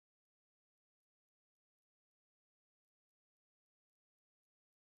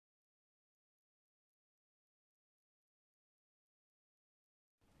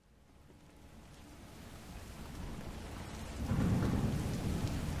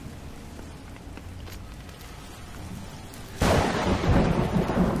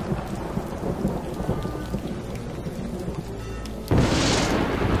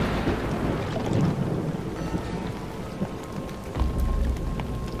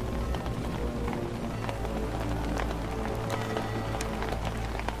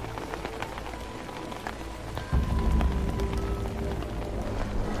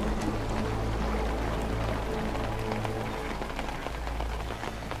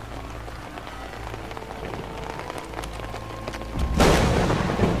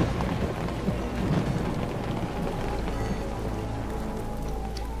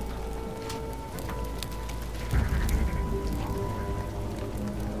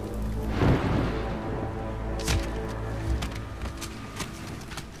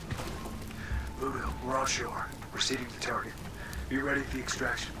on shore. Proceeding to target. Be ready at the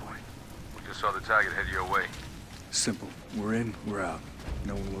extraction point. We just saw the target head your way. Simple. We're in, we're out.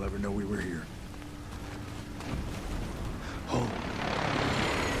 No one will ever know we were here. Hold.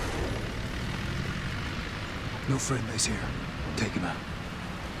 No friendlies here. Take him out.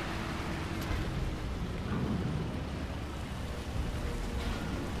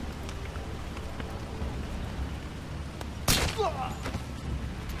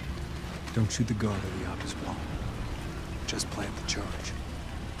 Don't shoot the guard or the opposite wall. Just plant the charge.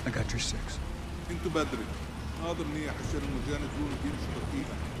 I got your 6. انتوا بدري. هذا منيح عشان المجانزون بيمشوا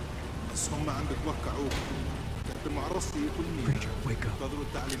بطيئة. بس هم عندك وقعوك. كنت مع رصي كل مين. Preacher, wake up.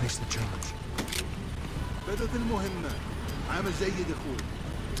 Place the charge. بدت المهمة. عامل جيد اخوي.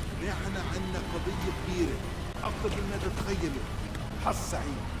 نحن عندنا قضية كبيرة. أكثر مما تتخيلوا. حظ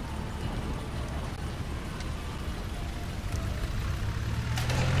سعيد.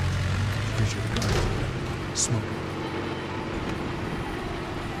 Preacher, the guard. Smoking.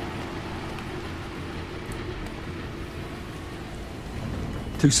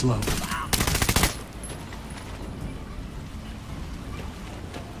 Too slow.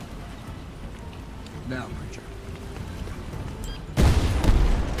 Now, Preacher.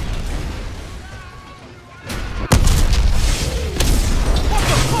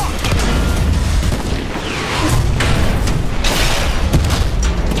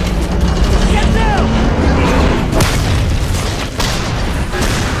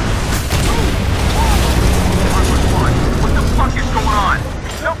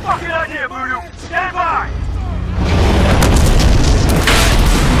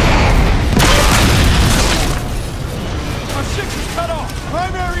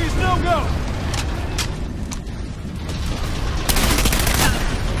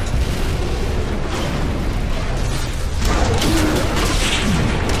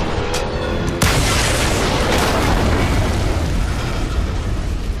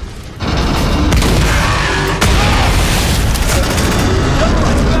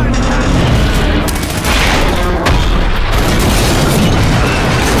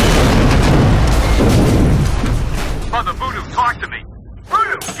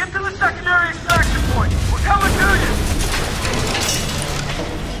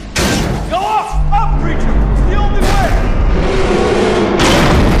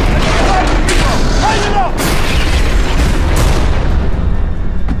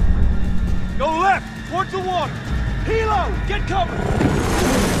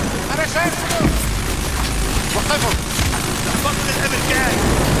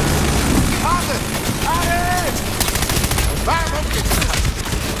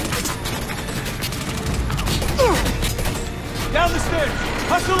 Down the stairs!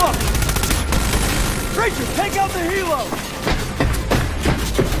 Hustle up! Preacher, take out the helo!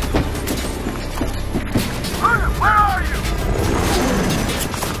 Bruno, where are you?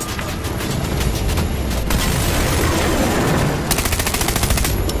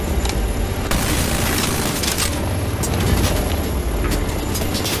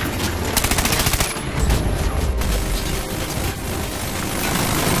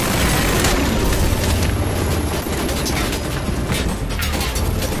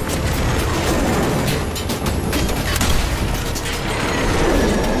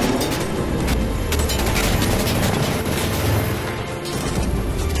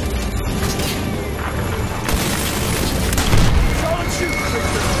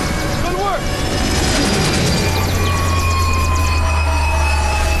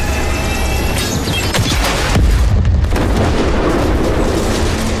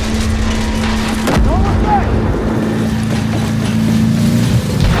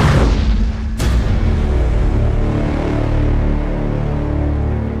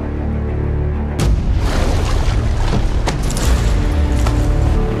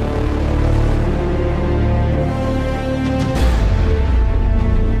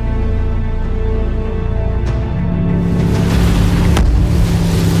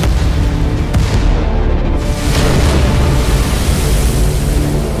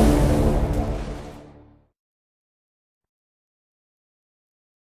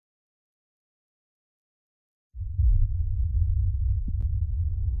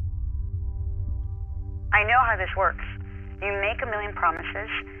 I know how this works. You make a million promises,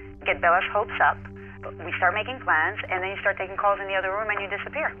 get Bella's hopes up, we start making plans, and then you start taking calls in the other room and you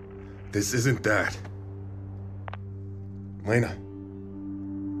disappear. This isn't that. Lena.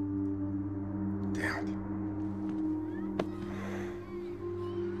 Damn it.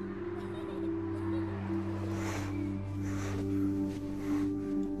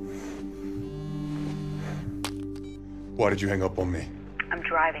 Why did you hang up on me? I'm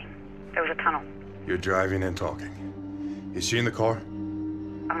driving. There was a tunnel. You're driving and talking. Is she in the car?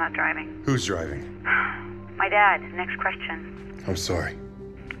 I'm not driving. Who's driving? My dad. Next question. I'm sorry.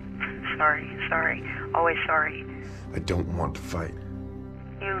 Sorry. Always sorry. I don't want to fight.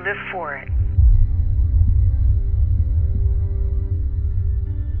 You live for it.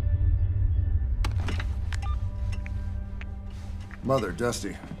 Mother,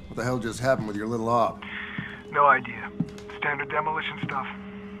 Dusty, what the hell just happened with your little op? No idea. Standard demolition stuff.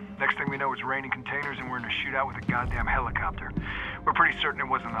 Next thing we know, it's raining containers and we're in a shootout with a goddamn helicopter. We're pretty certain it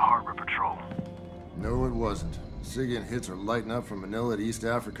wasn't the harbor patrol. No, it wasn't. Sigian hits are lighting up from Manila to East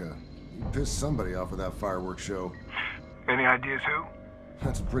Africa. You pissed somebody off with that fireworks show. Any ideas who?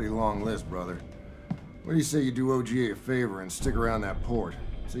 That's a pretty long list, brother. What do you say you do OGA a favor and stick around that port?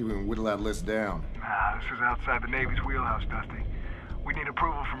 See if we can whittle that list down. Nah, this is outside the Navy's wheelhouse, Dusty. We need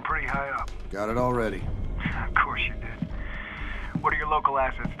approval from pretty high up. Got it already. Of course you did. What are your local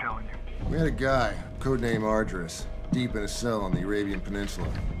assets telling you? We had a guy, codename Ardris, deep in a cell on the Arabian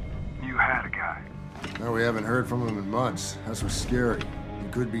Peninsula. You had a guy. No, we haven't heard from him in months. That's what's scary. He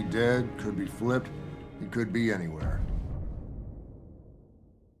could be dead, could be flipped, he could be anywhere.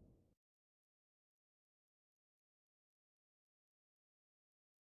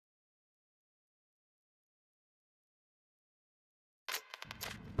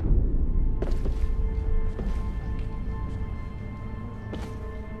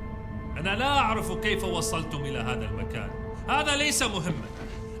 أنا لا أعرف كيف وصلتم إلى هذا المكان. هذا ليس مهما.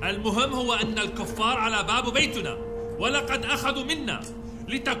 المهم هو أن الكفار على باب بيتنا، ولقد أخذوا منا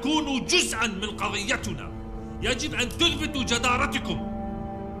لتكونوا جزءا من قضيتنا. يجب أن تثبتوا جدارتكم.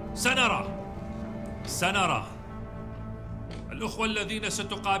 سنرى. الأخوة الذين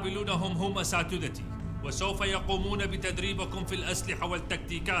ستقابلونهم هم أساتذتي، وسوف يقومون بتدريبكم في الأسلحة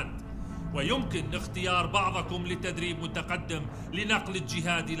والتكتيكات، ويمكن اختيار بعضكم لتدريب متقدم لنقل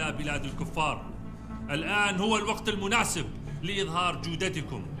الجهاد إلى بلاد الكفار. الآن هو الوقت المناسب لإظهار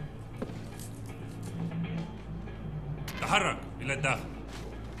جودتكم. تحرك إلى الداخل.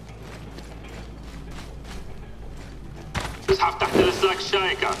 اسحب تحت الأسلاك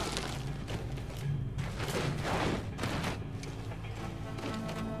الشائكة.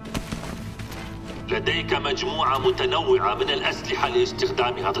 لديك مجموعة متنوعة من الأسلحة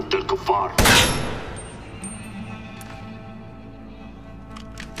لاستخدامها ضد الكفار.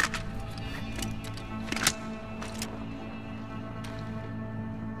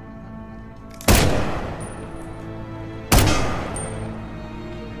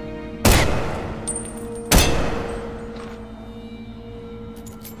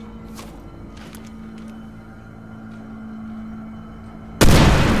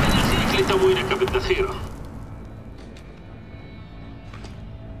 لتموينك بالذخيرة.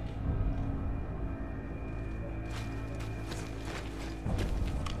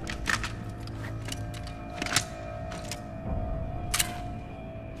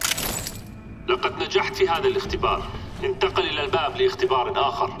 لقد نجحت في هذا الاختبار. انتقل إلى الباب لاختبار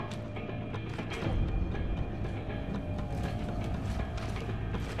آخر.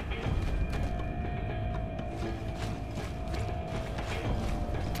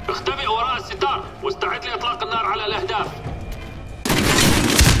 اختبئ وراء الستار واستعد لإطلاق النار على الأهداف.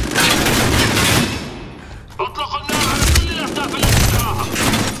 اطلق النار على كل الأهداف التي تراها.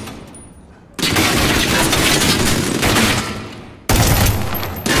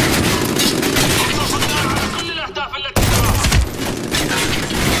 اطلق النار على كل الأهداف التي تراها.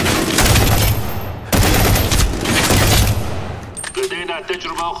 لدينا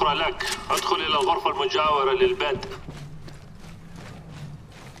تجربة أخرى لك. ادخل إلى الغرفة المجاورة للبدء.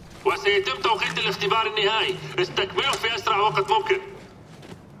 وسيتم توقيت الاختبار النهائي. استكمله في أسرع وقت ممكن.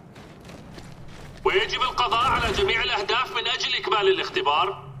 ويجب القضاء على جميع الأهداف من أجل إكمال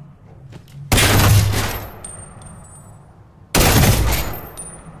الاختبار.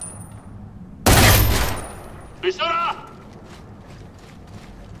 بسرعة!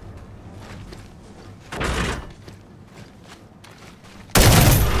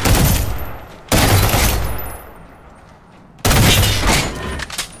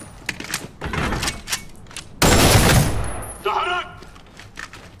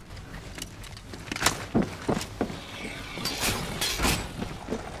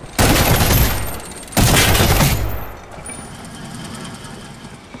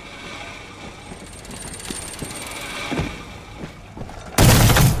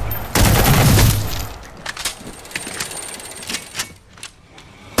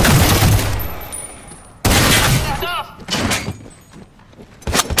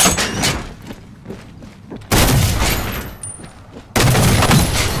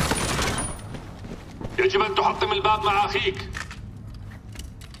 يجب أن تحطم الباب مع أخيك.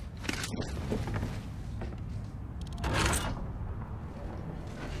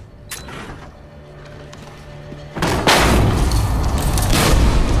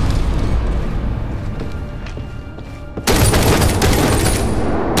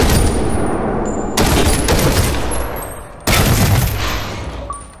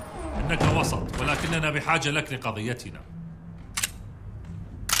 بحاجة لك لقضيتنا.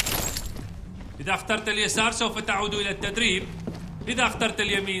 إذا اخترت اليسار سوف تعود إلى التدريب، إذا اخترت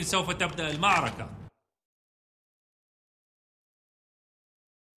اليمين سوف تبدأ المعركة.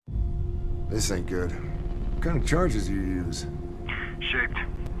 This ain't good. What kind of charges do you use? Shaped.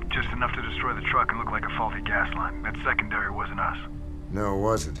 Just enough to destroy the truck and look like a faulty gas line. That secondary wasn't us. No, it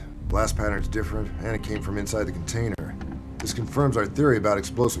wasn't. Blast pattern's different, and it came from inside the container. This confirms our theory about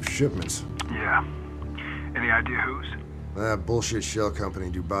explosive shipments. Yeah. Any idea whose? That bullshit shell company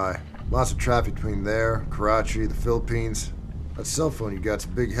in Dubai. Lots of traffic between there, Karachi, the Philippines. That cell phone you got's a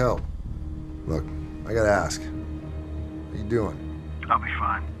big help. Look, I gotta ask. How you doing? I'll be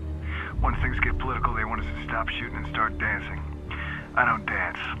fine. Once things get political, they want us to stop shooting and start dancing. I don't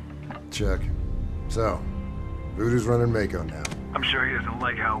dance. Check. So, Voodoo's running Mako now. I'm sure he doesn't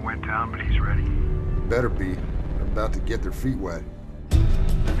like how it went down, but he's ready. Better be. They're about to get their feet wet.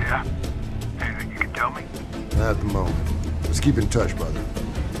 Yeah? Anything you can tell me? Not at the moment. Let's keep in touch, brother.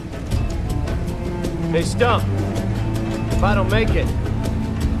 Hey, Stump. If I don't make it,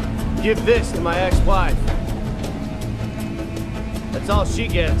 give this to my ex-wife. That's all she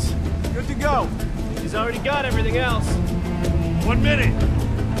gets. Good to go. She's already got everything else. 1 minute.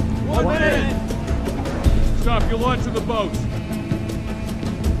 One minute. Stop your launch of the boats.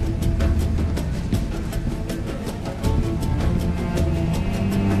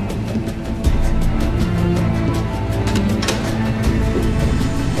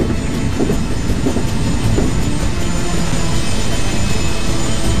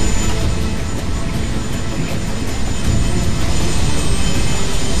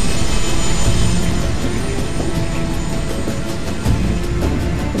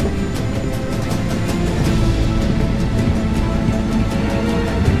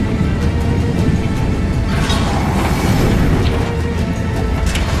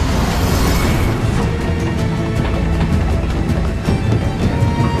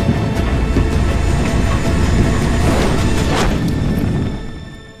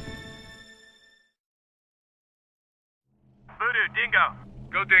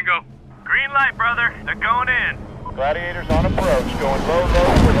 Dingo. Green light, brother. They're going in. Gladiators on approach. Going low, low.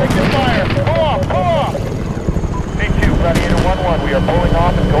 We're taking fire. Come on, come on! P2, Gladiator 1-1. We are pulling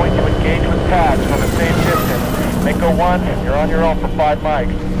off and going to engage with tags from the same distance. Mako 1, you're on your own for 5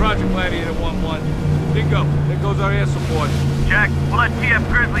 mics. Roger, Gladiator 1-1. Dingo, there goes our air support. Check. We'll let TF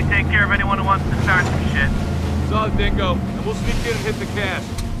Grizzly take care of anyone who wants to start some shit. Solid, Dingo. And we'll sneak in and hit the cache.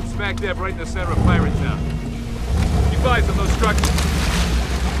 Smack dab right in the center of Pirate Town. Keep eyes on those structures.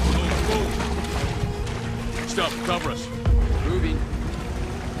 Stop, cover us. Moving.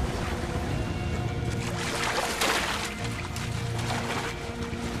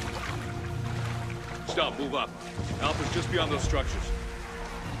 Stop, move up. Alpha's just beyond those structures.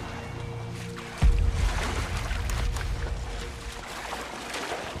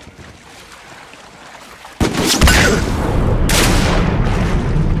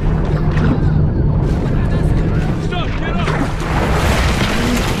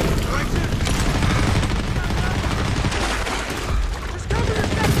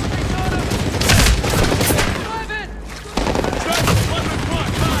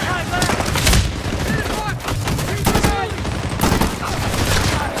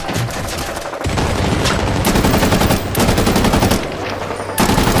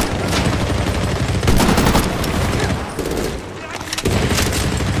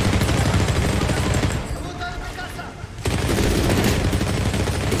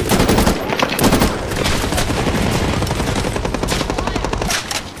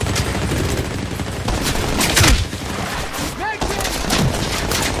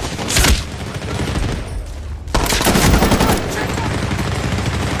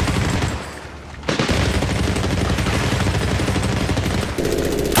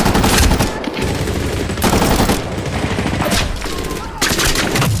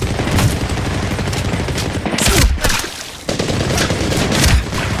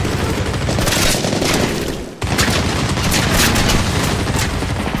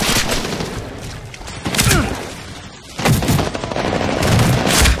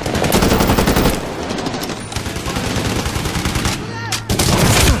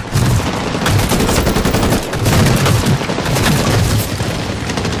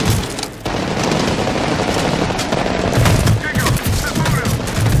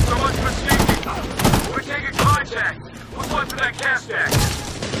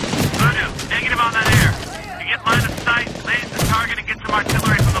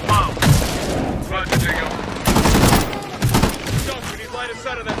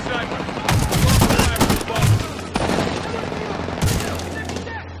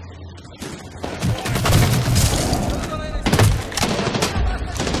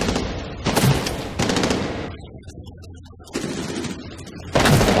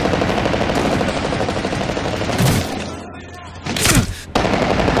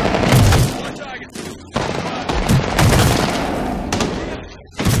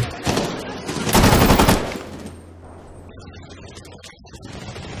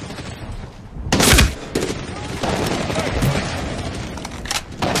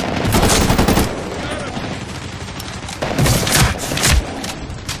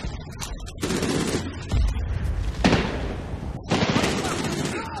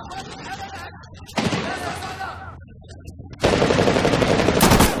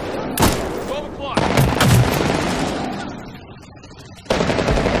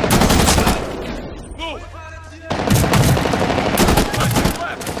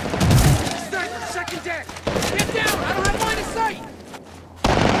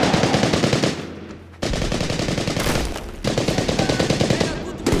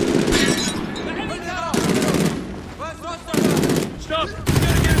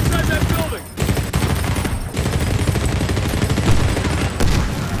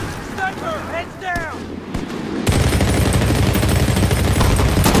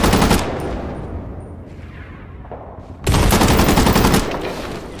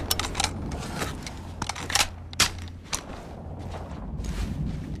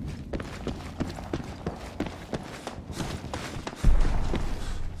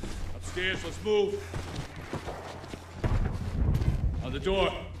 Upstairs, let's move. On the door.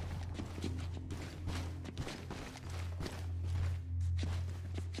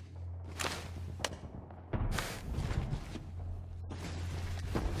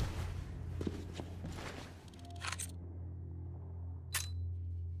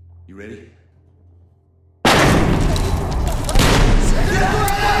 You ready?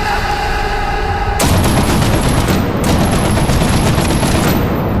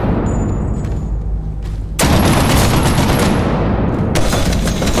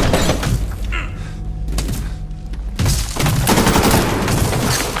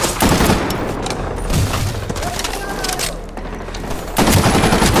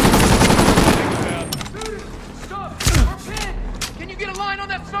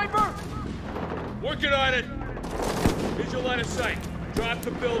 Working on it! Here's your line of sight. Drop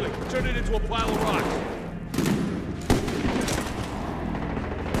the building. Turn it into a pile of rocks.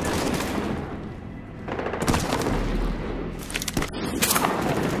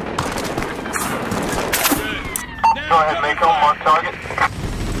 Go ahead, Mako. Mark target.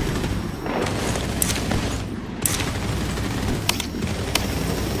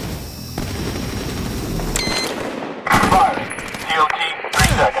 Fire. DOT, 3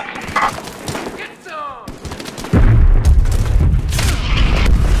 seconds.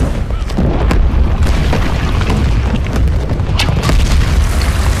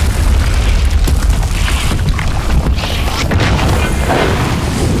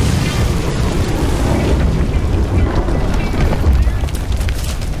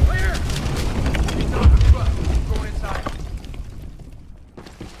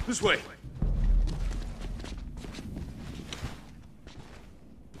 This way.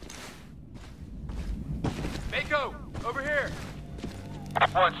 Mako, over here.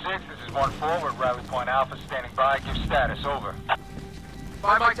 1-6, this is 1-4. We're at Rally Point Alpha, standing by. Give status, over.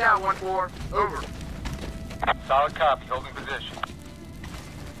 5 mics out, 1-4, over. Solid copy, holding position.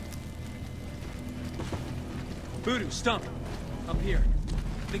 Voodoo, Stump. Up here.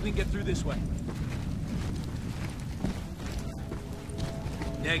 Think we can get through this way.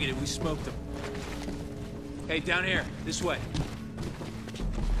 Negative, we smoked them. Hey, down here, this way.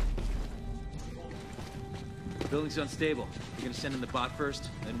 Building's unstable. We're gonna send in the bot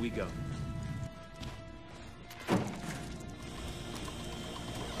first, then we go.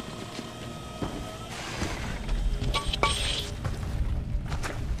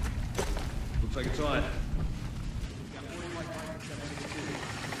 Looks like it's on.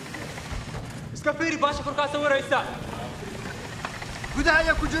 Скафири, баша фуркаса вырайса. Куда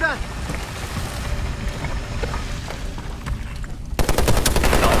я, Куджуран?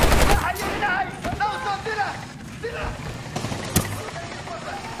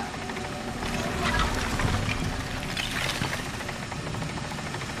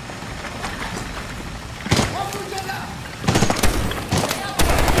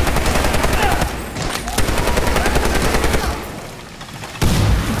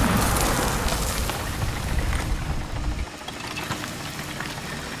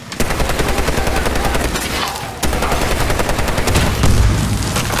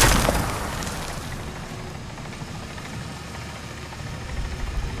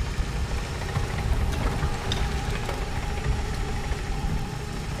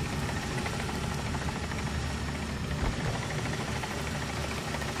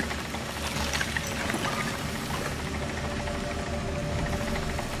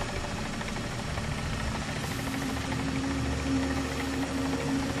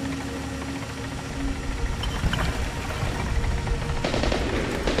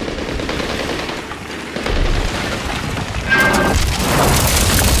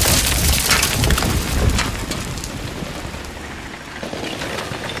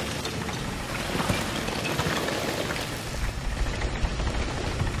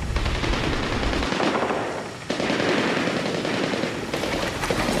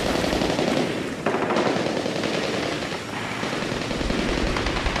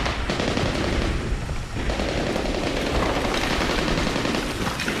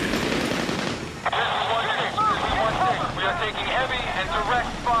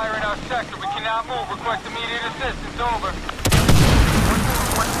 Request immediate assistance, over.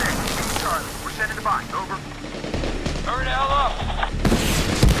 1-6, Charlie. We're sending the bot, over. Hurry the hell up!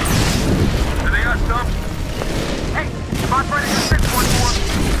 Do they got stuff? Hey, bot's ready to 6-1-4.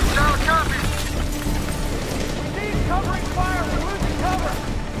 Solid copy. Need covering fire. We're losing cover.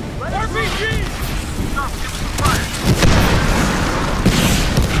 RPG! Stop, give us some fire.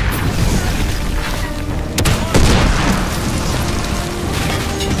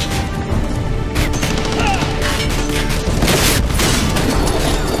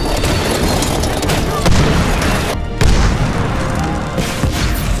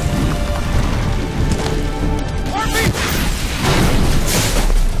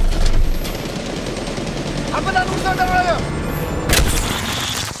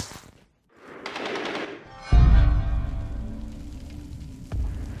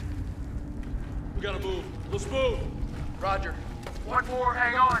 Roger. One more,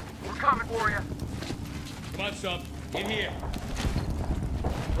 hang on. We're coming for you. Come on, sub. In here.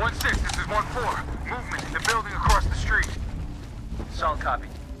 1-6, this is 1-4. Movement in the building across the street. Solid copy.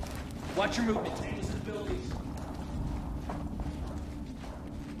 Watch your movement. This is buildings.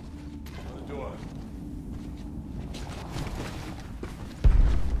 The door.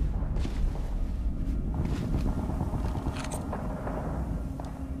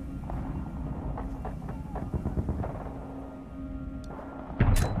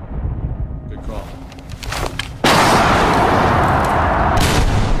 Good call.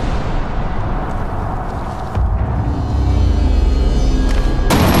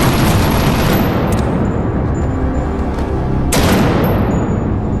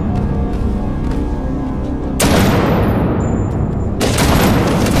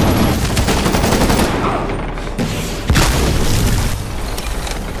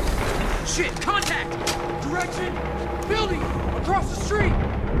 Shit, contact! Direction! Building! Across the street!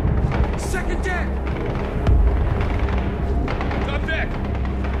 Second deck! Top deck!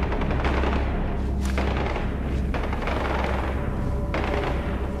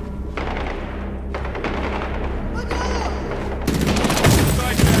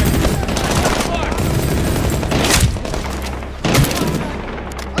 Side deck! Lock!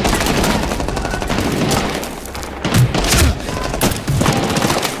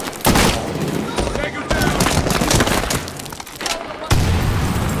 Take him down!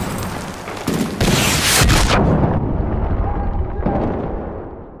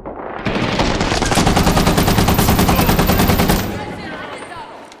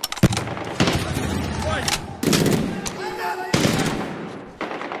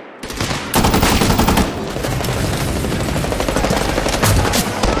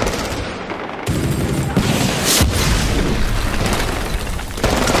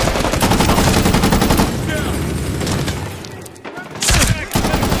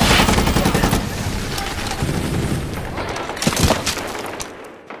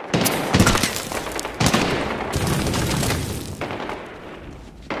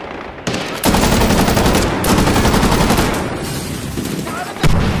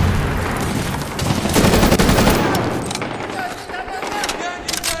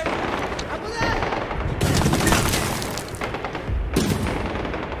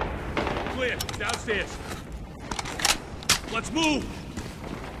 Clear. Downstairs. Let's move!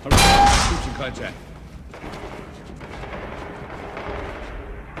 Hurry. Troops in contact.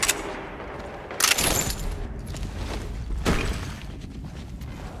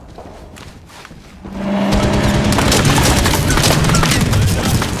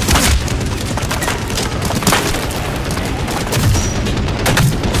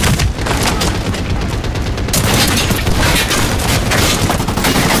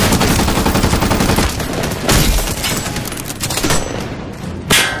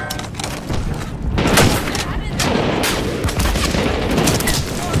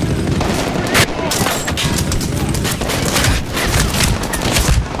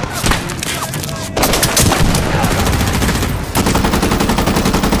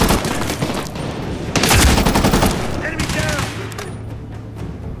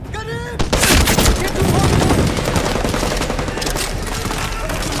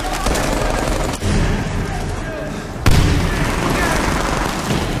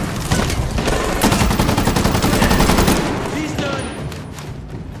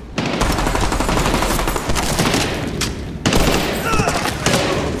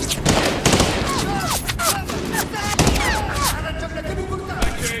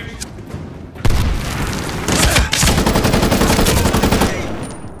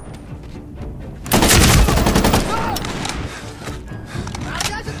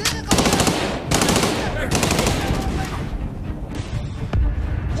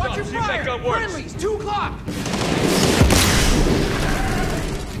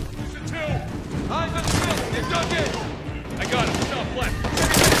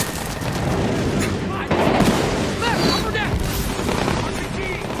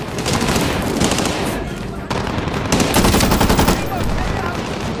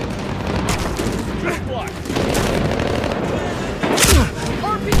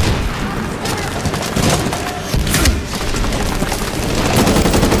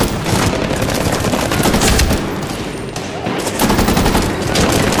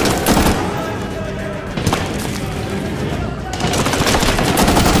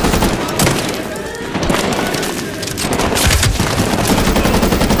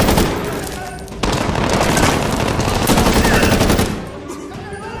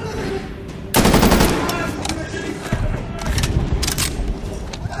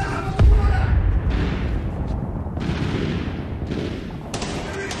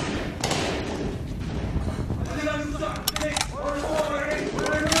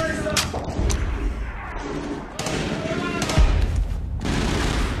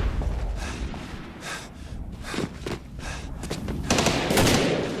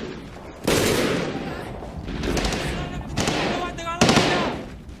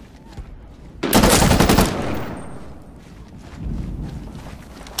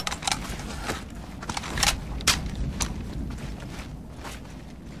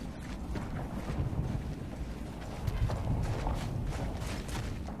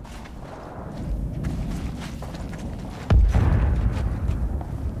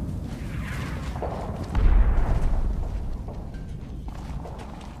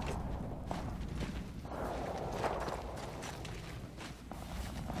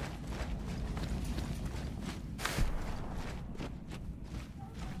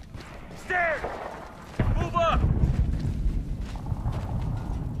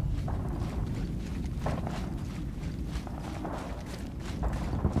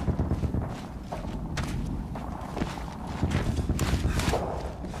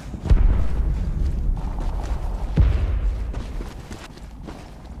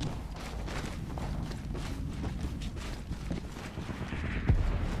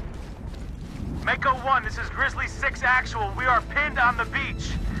 Mako 1, this is Grizzly 6 Actual. We are pinned on the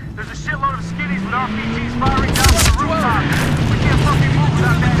beach. There's a shitload of skinnies with RPGs firing down from the rooftop. We can't fucking move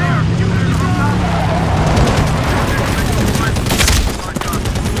without that air. Can you clear the rooftop?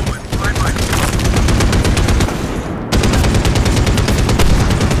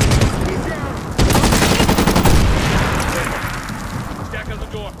 Stack on the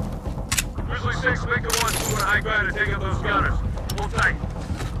door. Grizzly 6, Mako 1, moving high ground and take out those gunners. Hold tight.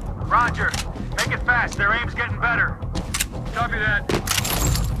 Roger. Make it fast. Their aim's getting better. Copy that. Get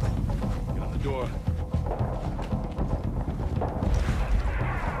on the door.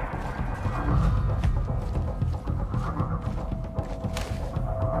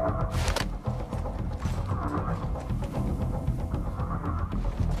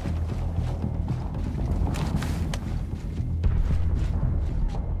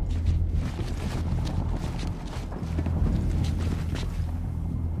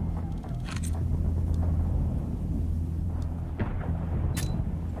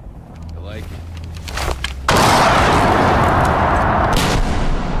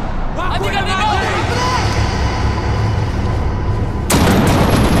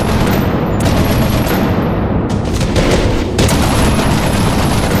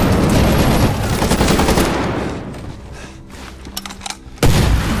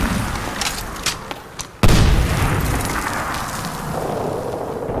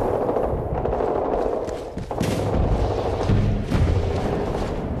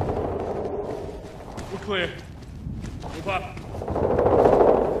 Clear. Move up.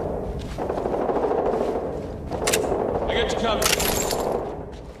 I got you covered.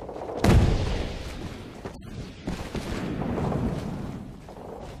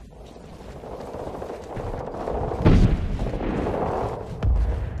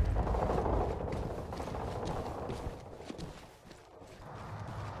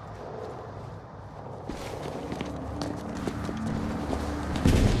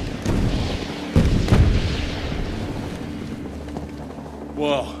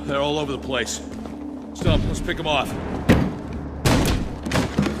 Whoa, they're all over the place. Stop, let's pick them off.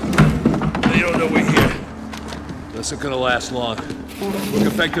 They don't know we're here. This isn't gonna last long. Work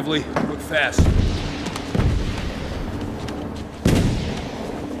effectively, work fast.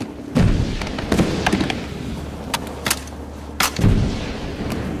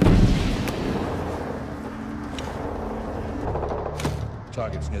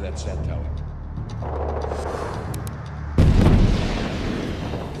 Target's near that sat tower.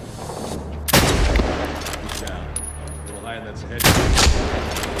 And that's ahead.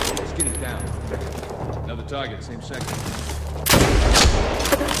 Let's get it down. Another target, same sector.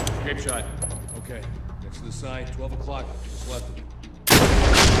 Grape shot. Okay. Next to the sign, 12 o'clock. Just left it.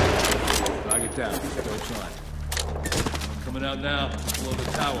 Target down. Joke's on. I'm coming out now. Below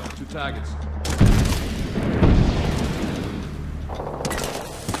the tower. 2 targets.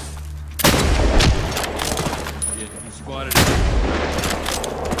 Yeah, you spotted it.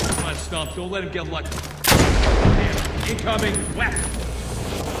 Come on, Stomp. Don't let him get lucky. Incoming! West!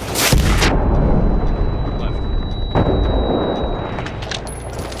 Left.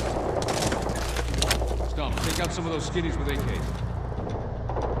 Stop. Take out some of those skinnies with AKs.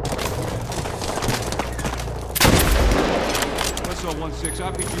 Westall 1-6,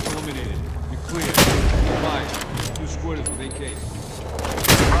 RPG's eliminated. You're clear. You're live. 2 squatters with AKs.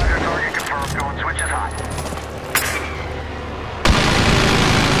 Roger, target confirmed. Going switches hot.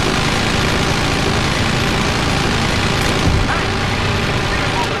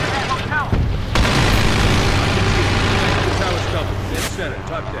 Center,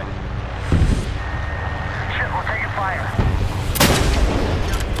 top deck. Shit, we're taking fire.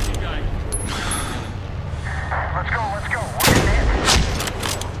 Let's go. We're getting in.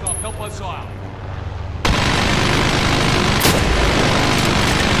 Stop, help us out.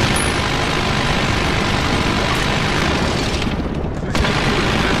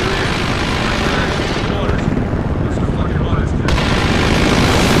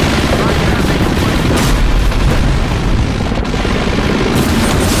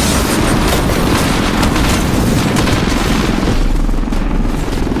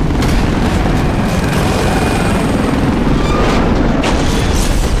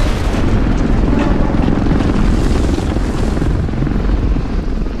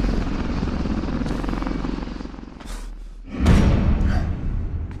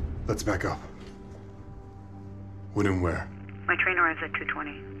 Let's back up. When and where? My train arrives at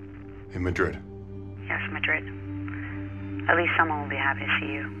 2:20. In Madrid. Yes, Madrid. At least someone will be happy to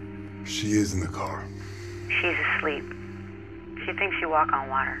see you. She is in the car. She's asleep. She thinks you walk on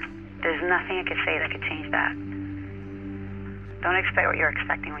water. There's nothing I could say that could change that. Don't expect what you're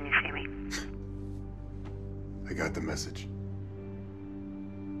expecting when you see me. I got the message.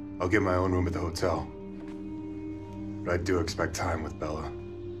 I'll get my own room at the hotel. But I do expect time with Bella.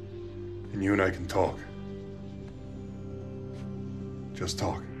 And you and I can talk. Just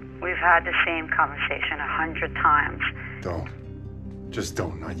talk. We've had the same conversation 100 times. Don't. Just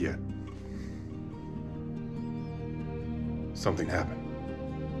don't, not yet. Something happened.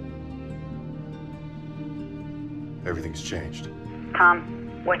 Everything's changed.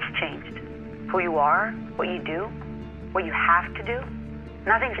 Tom, what's changed? Who you are? What you do? What you have to do?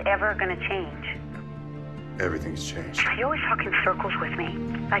 Nothing's ever gonna change. Everything's changed. You always talk in circles with me.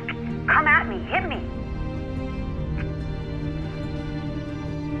 Like, come at me, hit me.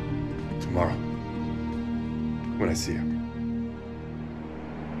 Tomorrow. When I see you.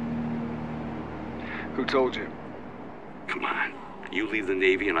 Who told you? Come on. You leave the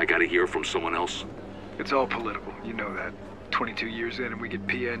Navy and I gotta hear from someone else? It's all political, you know that. 22 years in and we get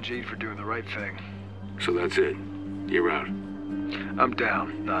PNG'd for doing the right thing. So that's it. You're out. I'm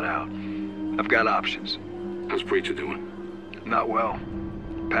down, not out. I've got options. How's Preacher doing? Not well.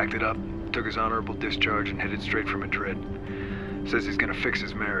 Packed it up, took his honorable discharge and headed straight for Madrid. Says he's gonna fix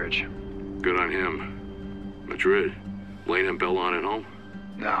his marriage. Good on him. Madrid? Lane and Bella on at home?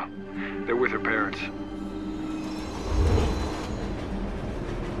 No, they're with her parents.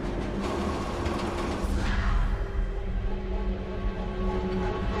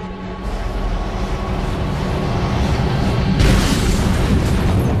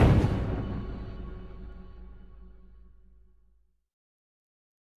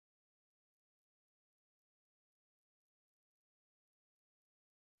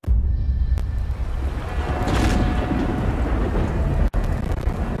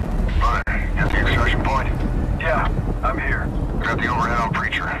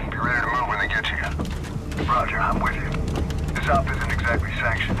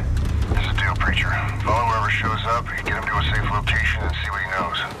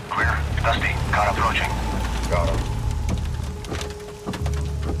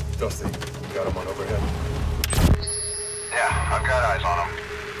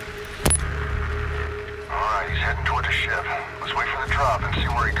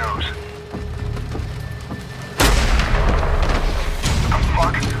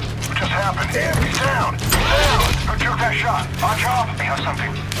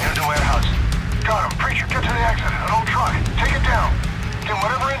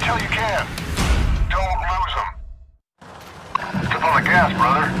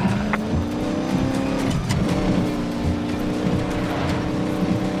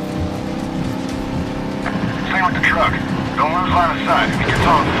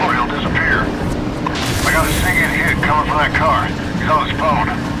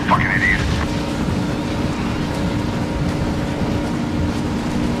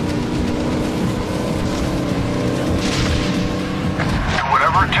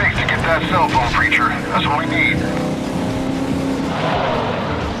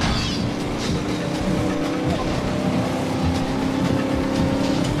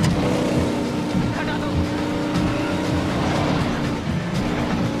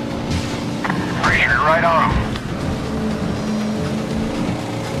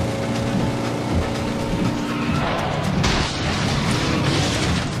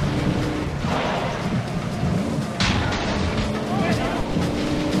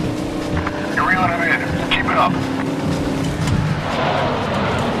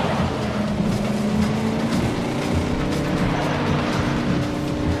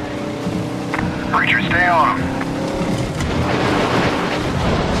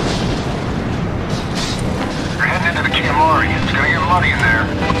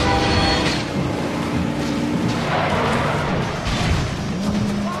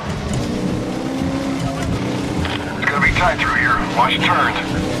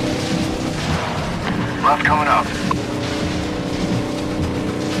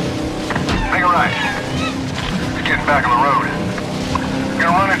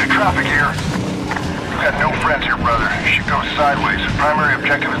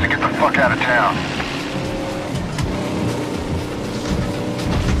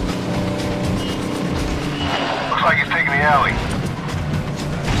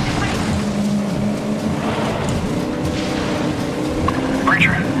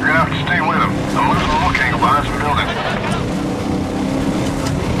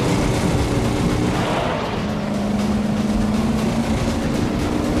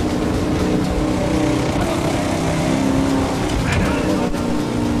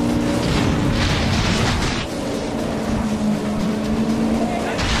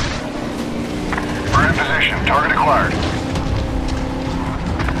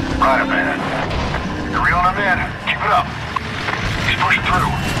 You're reeling him in. Keep it up. He's pushing through.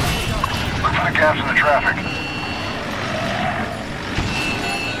 Look for the gaps in the traffic.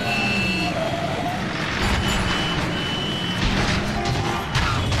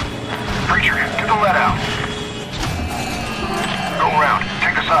 Preacher, get the lead out. Go around.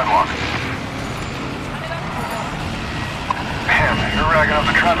 Take the sidewalk. Man, you're racking up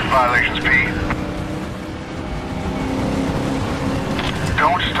the traffic violations, P.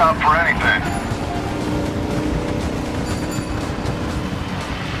 Don't stop for anything.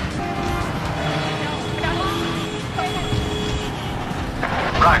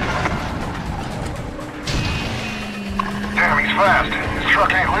 Right. Damn, he's fast. His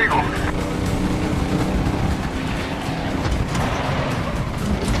truck ain't legal.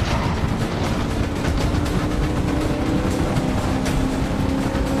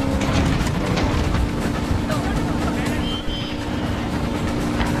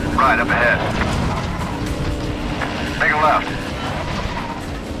 Right, up ahead. Make a left.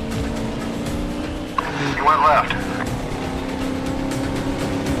 You went left.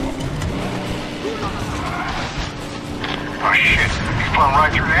 Oh shit, he's plowing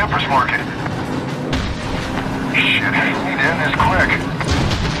right through the Empress Market. Shit, we need to end this quick.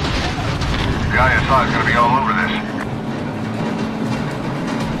 The guy inside is gonna be all over this.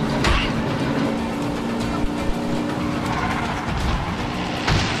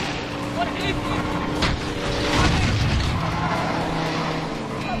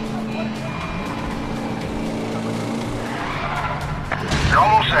 You're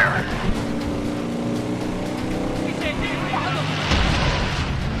almost there.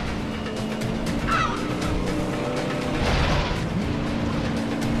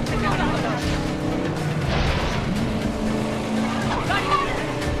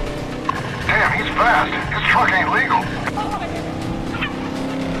 Damn, he's fast. His truck ain't legal.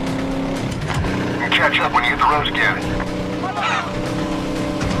 You can catch up when you hit the roads again.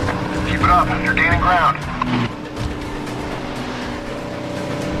 Keep it up. You're gaining ground.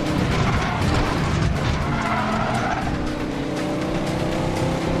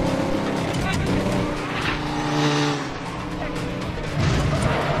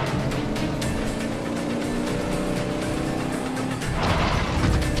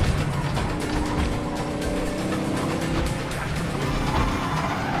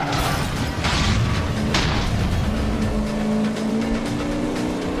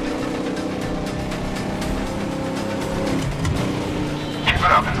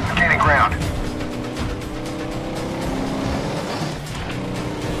 Gaining ground.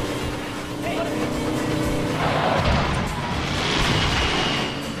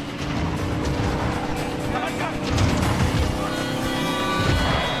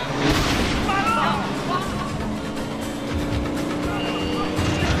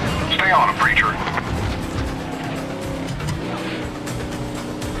 Stay on him, preacher.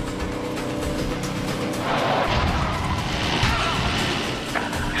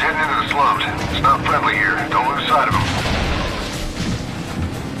 Heading into the slums. It's not friendly here. Don't lose sight of him.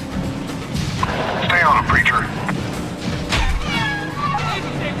 Stay on him, preacher.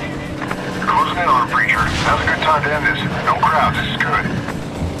 You're closing in on him, preacher. Now's a good time to end this. No crowds. This is good.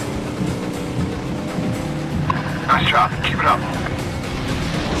 Nice job. Keep it up.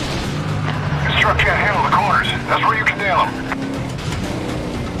 This truck can't handle the corners. That's where you can nail him.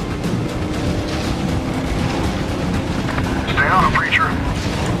 Stay on him, preacher.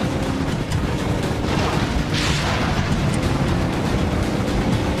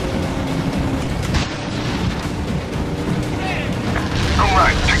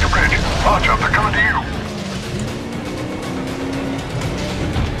 Right, take the bridge. Launch up, they're coming to you.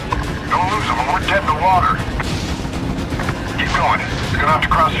 Don't lose them, and we're dead in the water. Keep going. You're gonna have to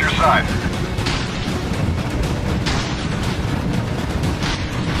cross to your side.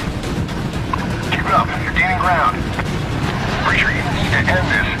 Keep it up. You're gaining ground. Preacher, you need to end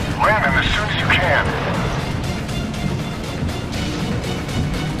this. Ram him as soon as you can.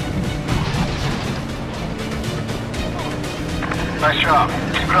 Nice job.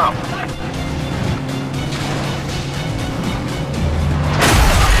 Keep it up.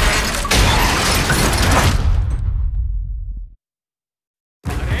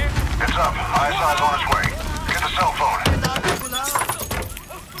 It's up. ISI's on its way. Get the cell phone.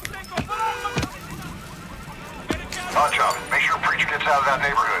 Odd job. Make sure Preacher gets out of that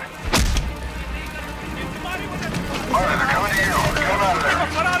neighborhood. Alright, they're coming to you. Get him out of there.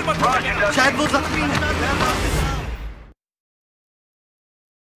 Roger, Dusty.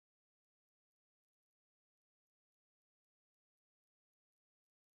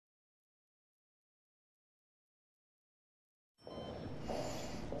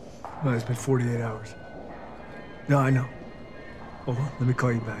 Well, it's been 48 hours. No, I know. Hold on, let me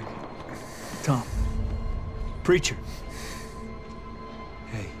call you back. Tom. Preacher.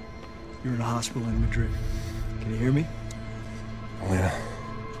 Hey, you're in a hospital in Madrid. Can you hear me? Lena.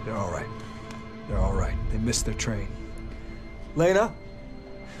 They're all right. They're all right. They missed their train. Lena?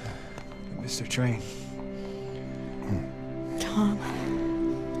 They missed their train. Tom.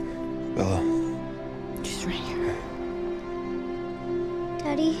 Bella. She's right here.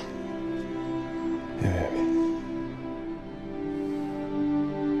 Daddy? Yeah, baby.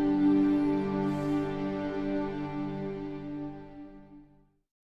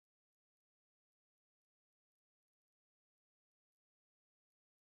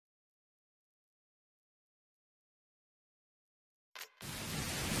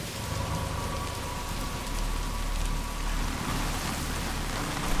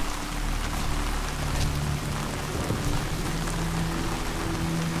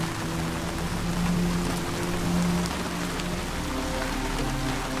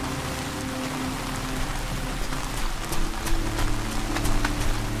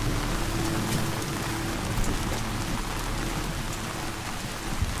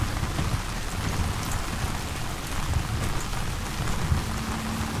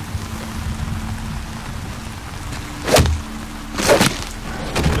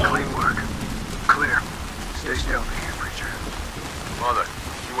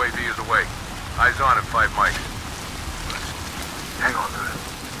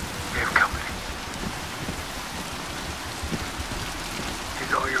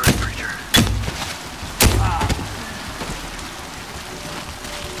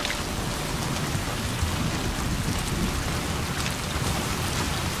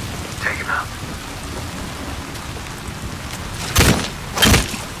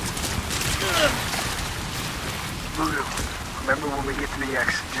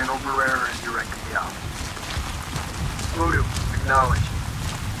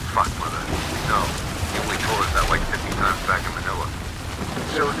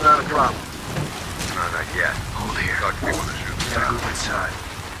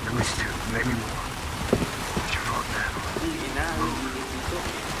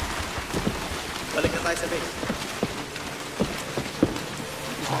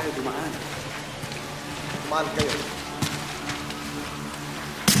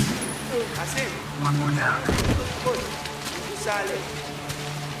 One more down.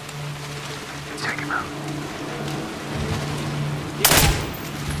 Take him out.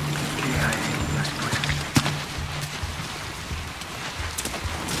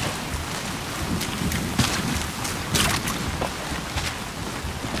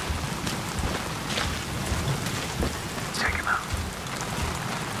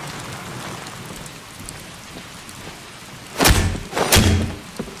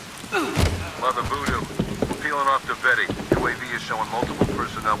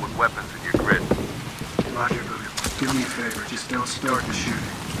 Start the shooting.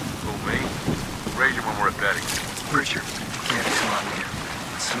 Who, me? Raise you when we're at Betty. Richard, can't be slot here.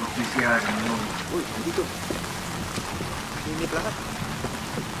 Let's smoke these guys and move.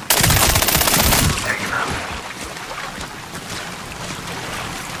 Take him out.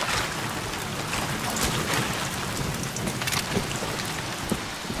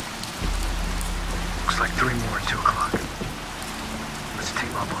 Looks like 3 more at 2 o'clock. Let's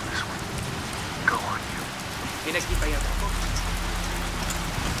team up on this one. Go on, you.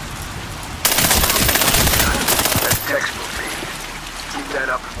 Textbook feed. Keep that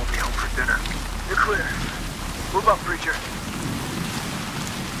up and we'll be home for dinner. You're clear. Move up, Preacher.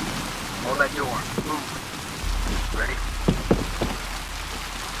 Hold that door. Move. Ready?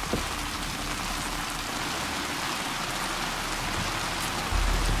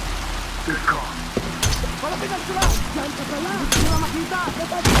 Good call.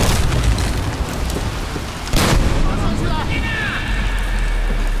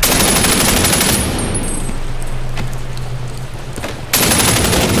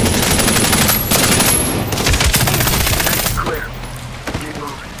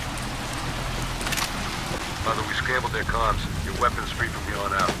 Their comms. Your weapons free from here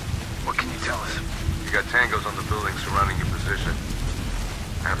on out. What can you tell us? You got tangos on the buildings surrounding your position.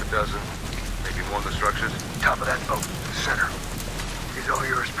 Half a dozen, maybe more on the structures. Top of that boat, the center. He's all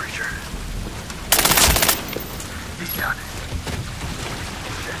yours, Preacher. He's done.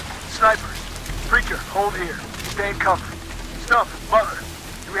 Snipers. Preacher, hold here. Stay in cover. Stump, Mother,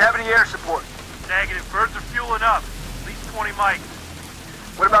 do we have any air support? Negative. Birds are fueling up. At least 20 mics.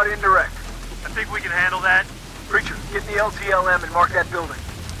 What about indirect? I think we can handle that. Preacher, get in the LTLM and mark that building.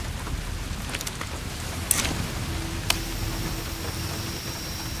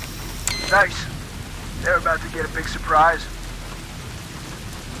 Nice. They're about to get a big surprise.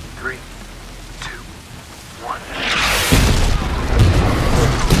 3, 2, 1.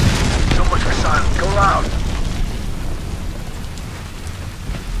 So much for silence. Go loud.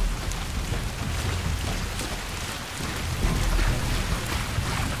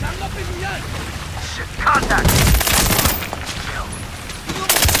 Shit, contact! Kill.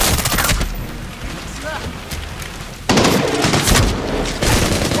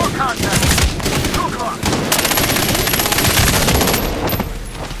 More contact! 2 o'clock!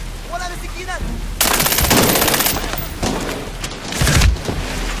 ولا مسكينات!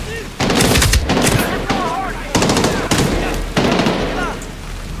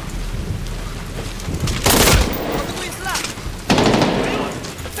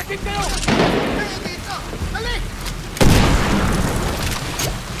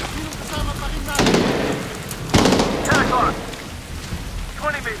 $10 o'clock.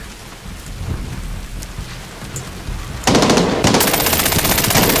 20 meters.